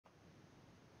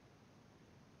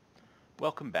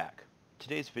Welcome back.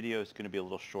 Today's video is going to be a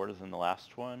little shorter than the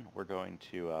last one. We're going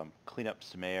to clean up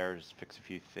some errors, fix a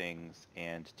few things,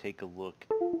 and take a look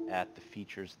at the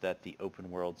features that the open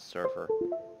world server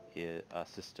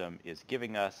system is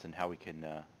giving us and how we can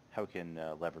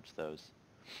leverage those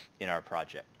in our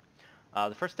project.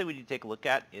 The first thing we need to take a look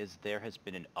at is there has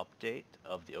been an update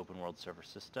of the open world server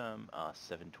system,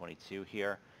 7.22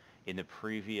 here. In the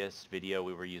previous video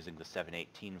we were using the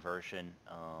 7.18 version.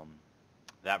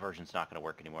 That version's not going to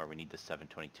work anymore. We need the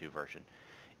 7.22 version.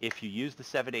 If you use the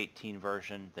 7.18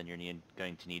 version, then you're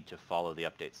going to need to follow the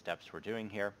update steps we're doing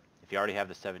here. If you already have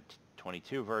the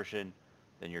 7.22 version,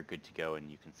 then you're good to go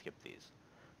and you can skip these.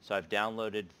 So I've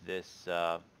downloaded this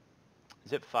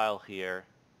zip file here,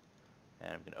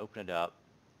 and I'm going to open it up,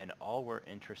 and all we're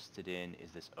interested in is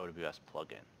this OWS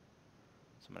plugin.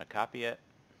 So I'm going to copy it,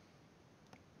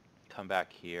 come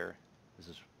back here. This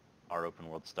is our open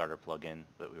world starter plugin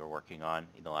that we were working on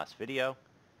in the last video,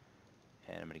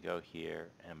 and I'm going to go here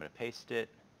and I'm going to paste it,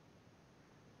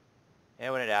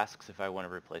 and when it asks if I want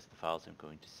to replace the files, I'm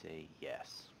going to say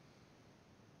yes.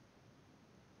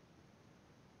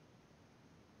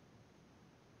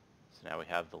 So now we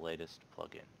have the latest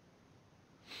plugin.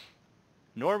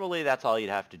 Normally that's all you'd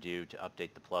have to do to update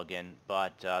the plugin,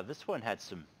 but this one had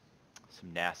some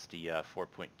nasty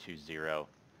 4.20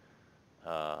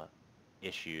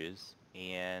 issues,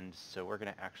 and so we're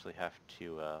going to actually have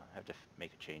to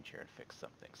make a change here and fix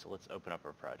something. So let's open up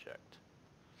our project.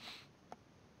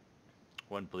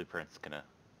 One blueprint's gonna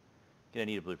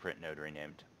need a blueprint node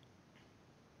renamed.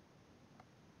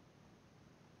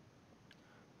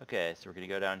 Okay, so we're going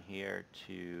to go down here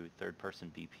to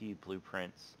third-person BP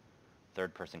blueprints,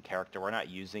 third-person character. We're not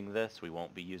using this. We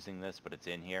won't be using this, but it's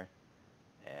in here,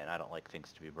 and I don't like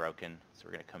things to be broken. So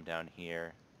we're going to come down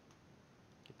here,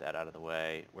 get that out of the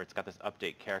way. Where it's got this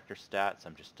update character stats,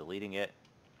 I'm just deleting it,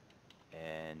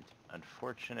 and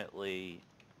unfortunately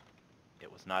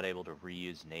it was not able to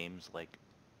reuse names like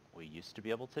we used to be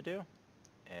able to do,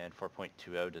 and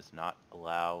 4.20 does not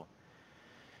allow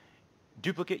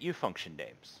duplicate ufunction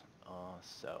names.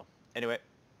 So anyway,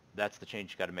 that's the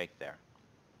change you got to make there.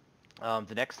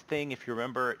 The next thing, if you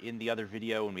remember in the other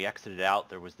video when we exited out,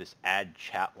 there was this add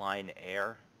chat line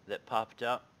error that popped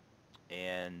up,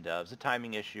 and it was a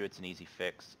timing issue. It's an easy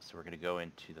fix. So we're going to go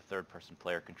into the third-person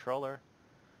player controller,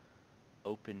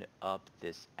 open up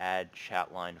this add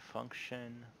chat line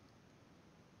function.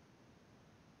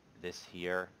 This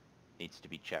here needs to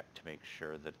be checked to make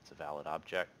sure that it's a valid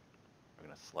object. We're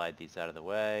going to slide these out of the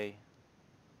way,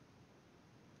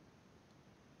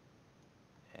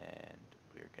 and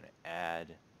we're going to add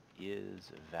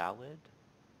is valid,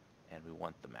 and we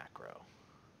want the macro.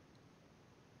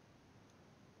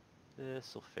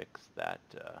 This will fix that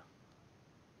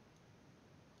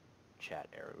chat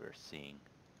error we were seeing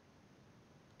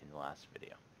in the last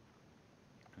video.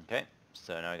 Okay,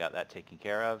 so now I got that taken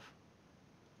care of.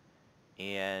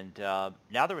 And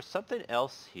now there was something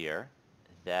else here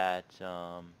that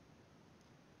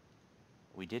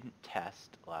we didn't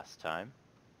test last time.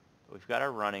 We've got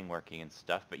our running working and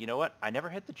stuff, but you know what? I never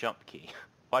hit the jump key.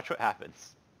 Watch what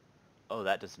happens. Oh,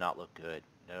 that does not look good.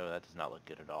 No, that does not look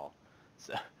good at all.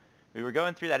 So we were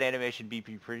going through that animation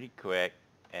BP pretty quick,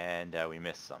 and we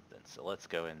missed something. So let's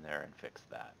go in there and fix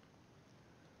that.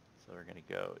 So we're going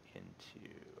to go into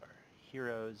our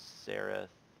heroes, Seraph,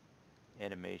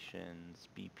 animations,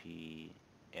 BP,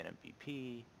 and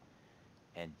MVP.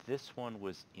 And this one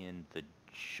was in the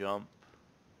jump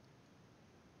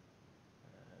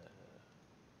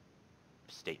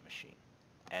state machine.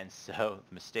 And so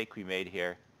the mistake we made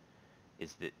here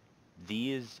is that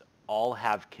these all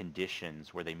have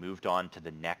conditions where they moved on to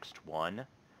the next one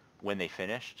when they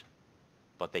finished,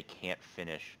 but they can't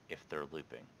finish if they're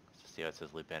looping. So see how it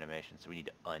says loop animation? So we need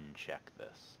to uncheck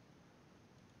this.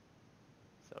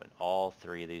 So in all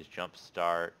three of these, jump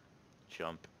start,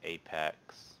 jump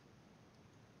apex,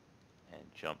 and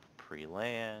jump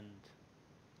pre-land.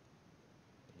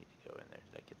 I need to go in there.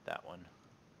 Did I get that one?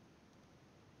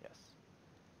 Yes.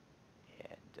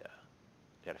 And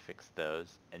got to fix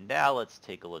those. And now let's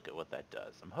take a look at what that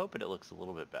does. I'm hoping it looks a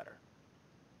little bit better.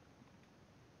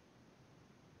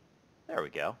 There we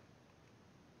go.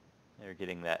 They're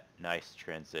getting that nice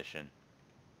transition,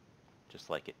 just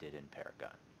like it did in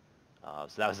Paragon.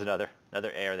 So that was another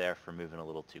error there for moving a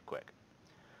little too quick.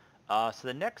 So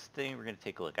the next thing we're going to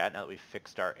take a look at, now that we've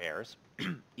fixed our errors,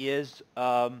 is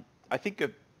I think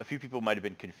a few people might have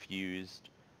been confused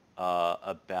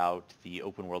about the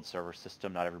open world server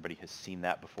system. Not everybody has seen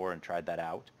that before and tried that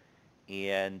out.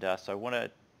 And so I want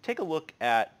to take a look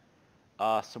at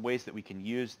some ways that we can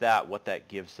use that, what that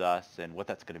gives us, and what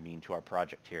that's going to mean to our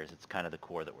project here is it's kind of the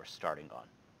core that we're starting on.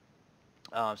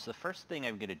 So the first thing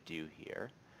I'm going to do here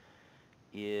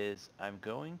is I'm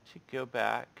going to go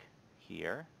back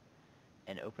here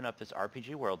and open up this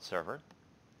RPG World server,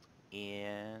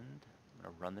 and I'm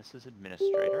going to run this as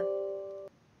administrator.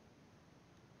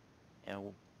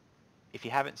 And if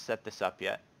you haven't set this up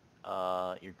yet,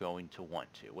 you're going to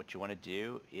want to. What you want to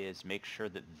do is make sure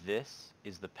that this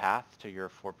is the path to your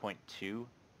 4.2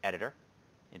 editor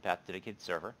in Path Dedicated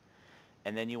Server.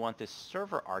 And then you want this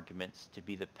server arguments to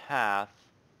be the path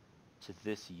to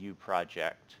this U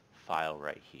project file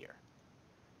right here.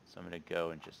 So I'm going to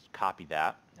go and just copy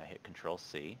that. I hit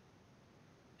Control-C.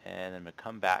 And then I'm going to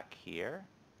come back here.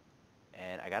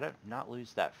 And I got to not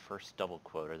lose that first double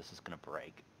quote or this is going to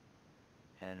break.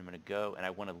 And I'm going to go and I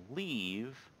want to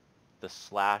leave the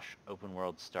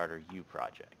 /OpenWorldStarterU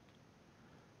project.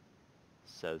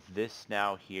 So this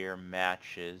now here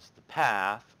matches the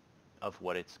path of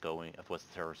what the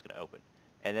server's going to open.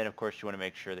 And then of course you want to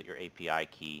make sure that your API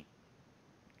key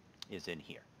is in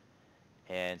here.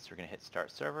 And so we're going to hit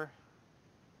Start Server.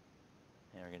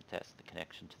 And we're going to test the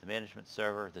connection to the management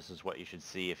server. This is what you should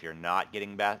see if you're not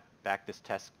getting back this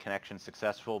test connection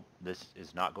successful. This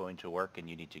is not going to work and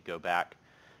you need to go back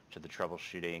to the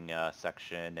troubleshooting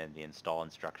section and the install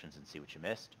instructions and see what you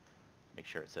missed. Make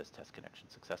sure it says test connection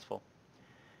successful.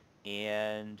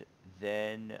 And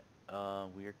then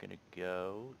we're going to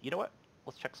go, you know what?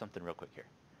 Let's check something real quick here.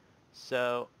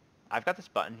 So I've got this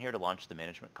button here to launch the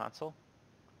management console.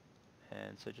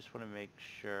 And so I just want to make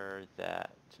sure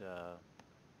that, let's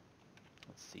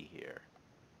see here.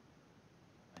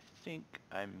 I think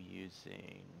I'm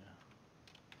using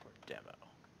for demo.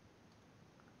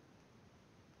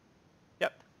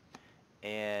 Yep.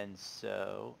 And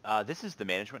so this is the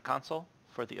management console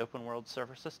for the open world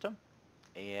server system.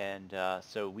 And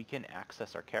so we can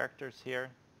access our characters here.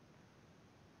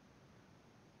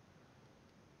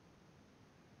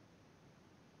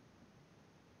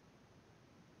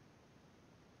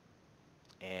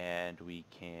 And we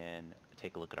can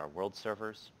take a look at our world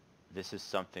servers. This is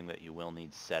something that you will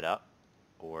need set up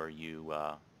or you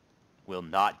will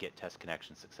not get test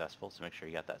connection successful, so make sure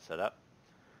you got that set up.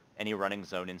 Any running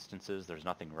zone instances, there's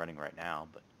nothing running right now,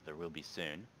 but there will be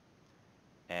soon.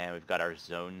 And we've got our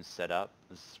zones set up.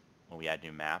 This is when we add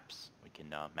new maps, we can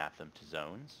map them to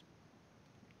zones.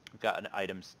 We've got an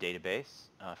items database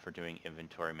for doing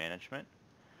inventory management.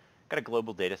 Got a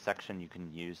global data section you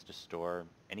can use to store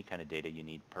any kind of data you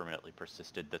need permanently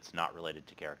persisted that's not related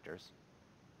to characters.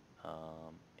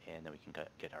 And then we can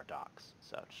get our docs.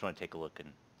 So just want to take a look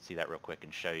and see that real quick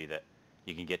and show you that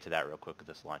you can get to that real quick with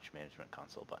this Launch Management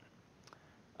Console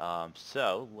button.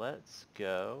 So let's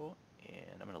go,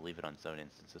 and I'm going to leave it on zone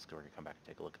instances because we're going to come back and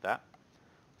take a look at that.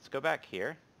 Let's go back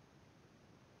here.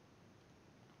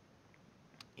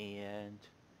 And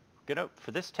we're going to,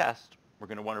 for this test, we're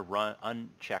going to want to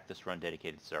uncheck this Run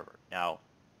Dedicated Server. Now,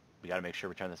 we got to make sure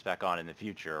we turn this back on in the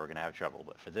future or we're going to have trouble,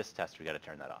 but for this test, we got to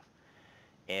turn that off.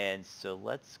 And so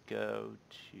let's go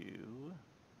to,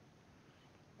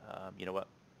 you know what?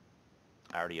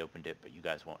 I already opened it, but you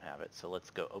guys won't have it. So let's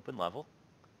go open level,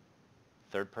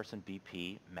 third person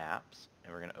BP maps,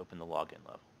 and we're going to open the login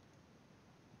level.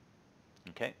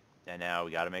 Okay, and now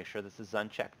we got to make sure this is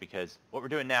unchecked because what we're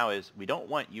doing now is we don't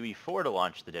want UE4 to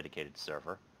launch the dedicated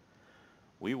server.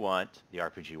 We want the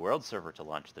RPG World server to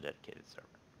launch the dedicated server.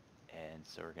 And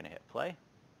so we're going to hit play.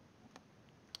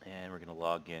 And we're going to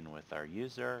log in with our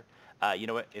user. You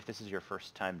know what? If this is your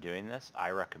first time doing this,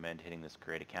 I recommend hitting this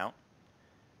create account.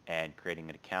 And creating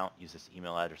an account, use this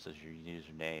email address as your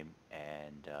username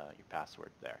and your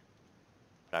password there.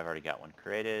 But I've already got one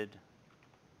created.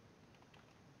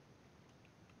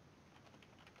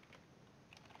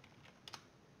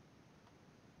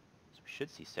 So we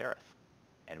should see Seraph.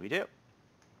 And we do.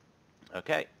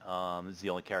 Okay, this is the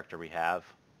only character we have.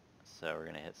 So we're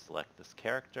going to hit select this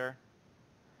character.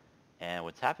 And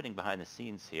what's happening behind the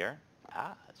scenes here,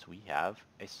 is we have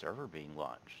a server being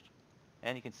launched.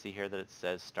 And you can see here that it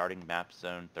says starting map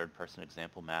zone, third person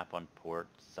example map on port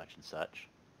such and such.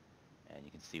 And you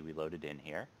can see we loaded in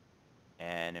here.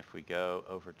 And if we go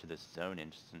over to this zone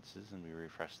instances and we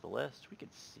refresh the list, we can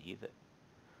see that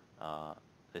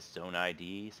this zone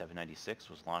ID 796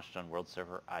 was launched on world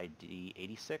server ID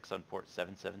 86 on port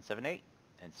 7778.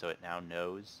 And so it now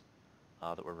knows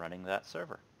that we're running that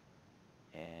server.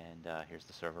 And here's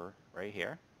the server right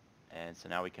here. And so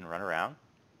now we can run around.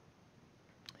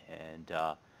 And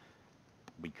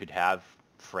we could have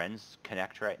friends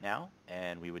connect right now,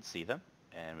 and we would see them,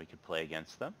 and we could play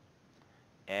against them.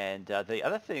 And the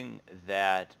other thing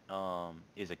that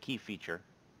is a key feature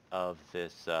of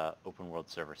this open world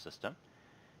server system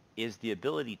is the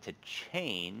ability to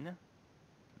chain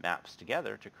maps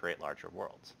together to create larger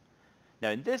worlds. Now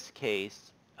in this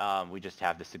case, we just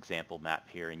have this example map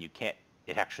here, and you can't,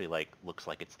 it actually like looks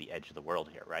like it's the edge of the world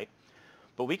here, right?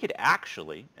 But we could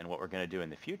actually, and what we're going to do in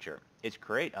the future, is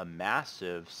create a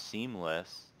massive,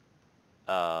 seamless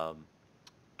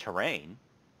terrain.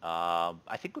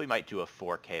 I think we might do a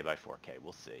 4K by 4K.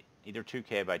 We'll see. Either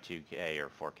 2K by 2K or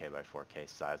 4K by 4K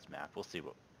size map. We'll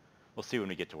see when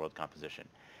we get to world composition.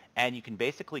 And you can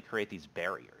basically create these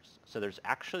barriers. So there's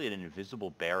actually an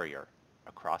invisible barrier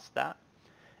across that.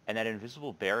 And that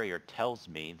invisible barrier tells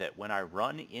me that when I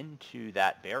run into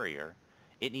that barrier,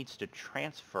 it needs to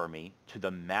transfer me to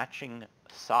the matching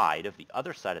side of the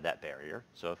other side of that barrier.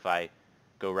 So if I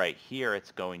go right here,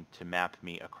 it's going to map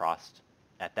me across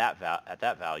at that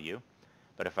value.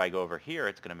 But if I go over here,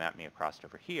 it's going to map me across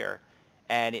over here.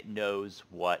 And it knows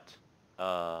what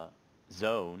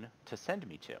zone to send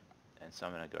me to. And so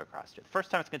I'm going to go across here. The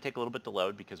first time it's going to take a little bit to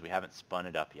load because we haven't spun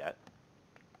it up yet.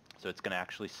 So it's going to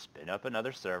actually spin up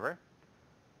another server.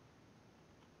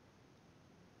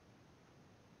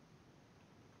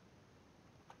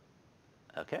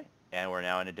 Okay, and we're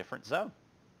now in a different zone,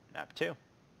 map 2.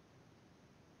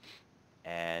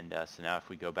 And so now if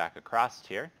we go back across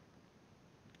here,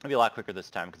 it'll be a lot quicker this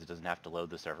time because it doesn't have to load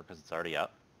the server because it's already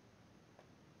up.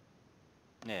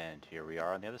 And here we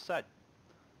are on the other side.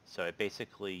 So it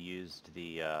basically used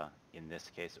the, in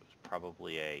this case it was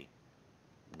probably a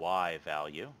Y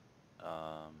value,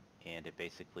 and it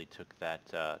basically took that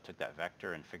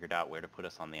vector and figured out where to put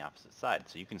us on the opposite side.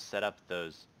 So you can set up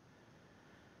those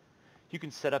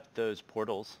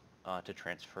portals to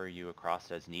transfer you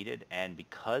across as needed, and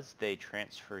because they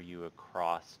transfer you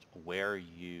across where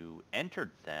you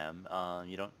entered them,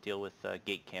 you don't deal with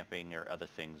gate camping or other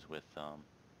things with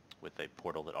a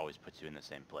portal that always puts you in the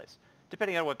same place.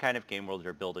 Depending on what kind of game world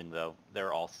you're building, though,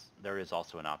 there is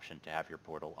also an option to have your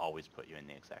portal always put you in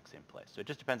the exact same place. So it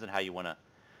just depends on how you want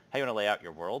to lay out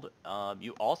your world.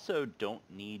 You also don't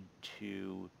need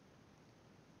to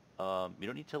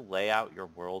lay out your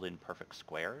world in perfect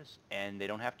squares, and they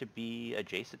don't have to be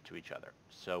adjacent to each other.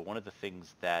 So one of the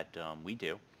things that we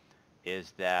do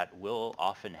is that we'll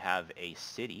often have a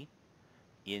city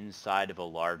inside of a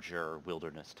larger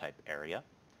wilderness type area,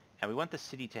 and we want the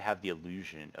city to have the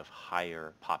illusion of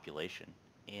higher population.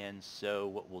 And so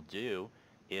what we'll do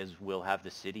is we'll have the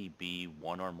city be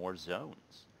one or more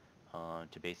zones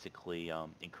to basically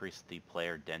increase the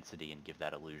player density and give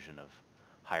that illusion of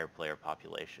higher player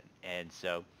population. And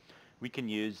so we can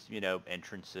use,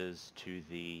 entrances to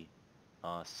the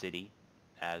city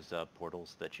as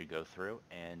portals that you go through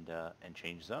and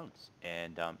change zones.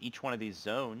 And each one of these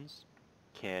zones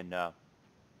can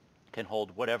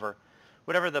hold whatever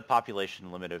the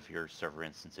population limit of your server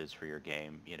instance is for your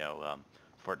game.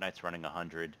 Fortnite's running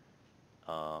 100,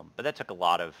 but that took a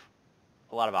lot of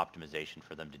optimization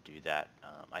for them to do that.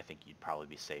 I think you'd probably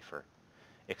be safer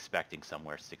expecting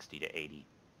somewhere 60 to 80,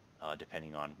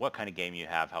 depending on what kind of game you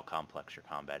have, how complex your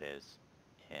combat is,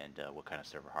 and what kind of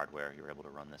server hardware you're able to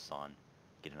run this on.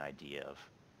 Get an idea of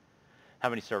how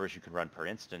many servers you can run per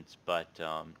instance, but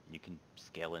you can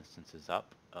scale instances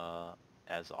up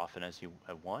as often as you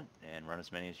want and run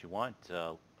as many as you want.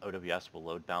 OWS will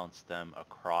load balance them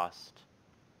across.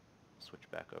 Switch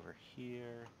back over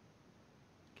here.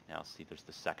 You can now see there's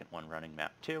the second one running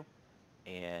map 2.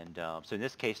 And so in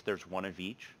this case, there's one of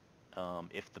each.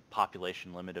 If the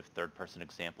population limit of third-person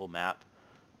example map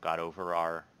got over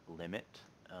our limit,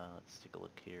 let's take a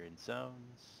look here in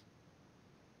zones,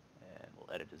 and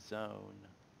we'll edit a zone.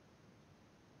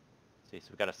 See, so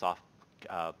we've got a soft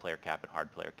player cap and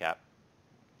hard player cap.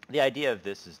 The idea of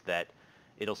this is that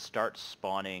it'll start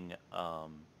spawning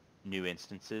new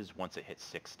instances once it hits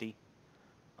 60.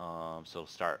 So it'll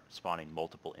start spawning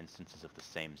multiple instances of the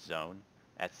same zone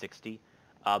at 60.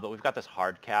 But we've got this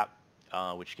hard cap,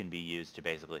 which can be used to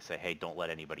basically say, hey, don't let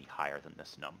anybody higher than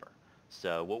this number.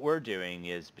 So what we're doing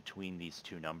is between these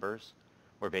two numbers,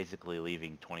 we're basically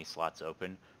leaving 20 slots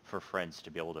open for friends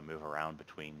to be able to move around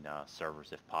between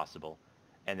servers if possible.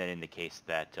 And then in the case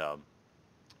that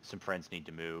some friends need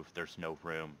to move, there's no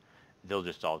room, they'll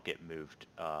just all get moved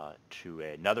to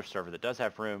another server that does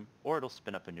have room, or it'll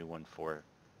spin up a new one for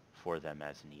them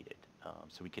as needed.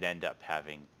 So we could end up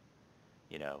having,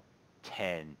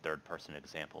 10 third-person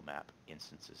example map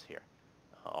instances here,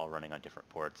 all running on different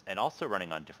ports and also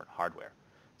running on different hardware.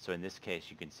 So in this case,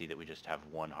 you can see that we just have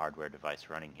one hardware device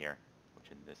running here,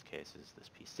 which in this case is this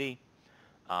PC.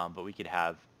 But we could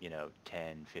have,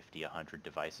 10, 50, 100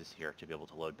 devices here to be able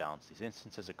to load balance these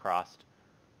instances across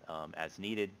as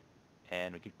needed,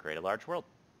 and we could create a large world.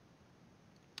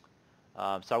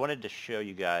 So I wanted to show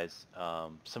you guys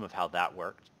some of how that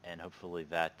worked, and hopefully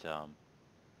that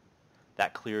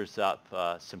clears up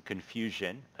some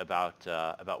confusion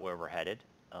about where we're headed.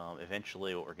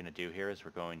 Eventually, what we're going to do here is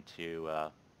we're going to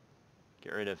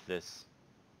get rid of this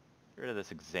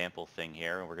example thing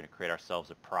here, and we're going to create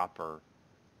ourselves a proper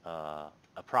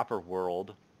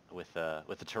world with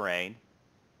a terrain,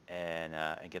 and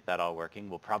get that all working.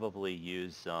 We'll probably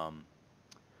use some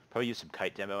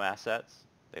kite demo assets.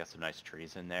 They got some nice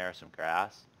trees in there, some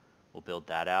grass. We'll build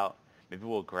that out. Maybe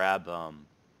we'll grab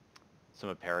some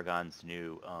of Paragon's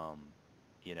new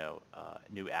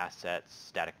assets,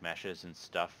 static meshes and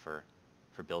stuff for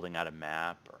building out a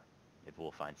map, or maybe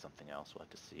we'll find something else. We'll have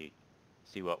to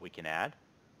see what we can add.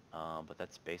 But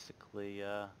that's basically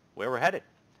where we're headed.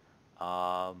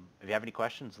 If you have any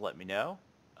questions, let me know.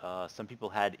 Some people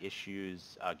had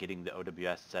issues getting the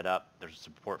OWS set up. There's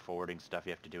support forwarding stuff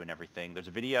you have to do and everything. There's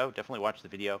a video. Definitely watch the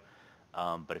video.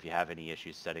 But if you have any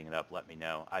issues setting it up, let me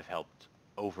know. I've helped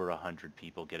over 100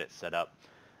 people get it set up.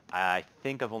 I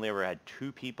think I've only ever had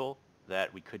 2 people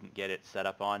that we couldn't get it set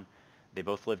up on. They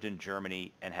both lived in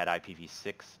Germany and had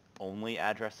IPv6 only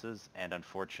addresses, and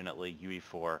unfortunately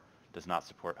UE4 does not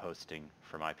support hosting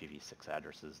from IPv6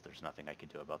 addresses. There's nothing I can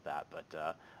do about that,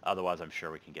 but otherwise I'm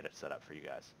sure we can get it set up for you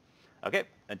guys. Okay,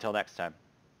 until next time.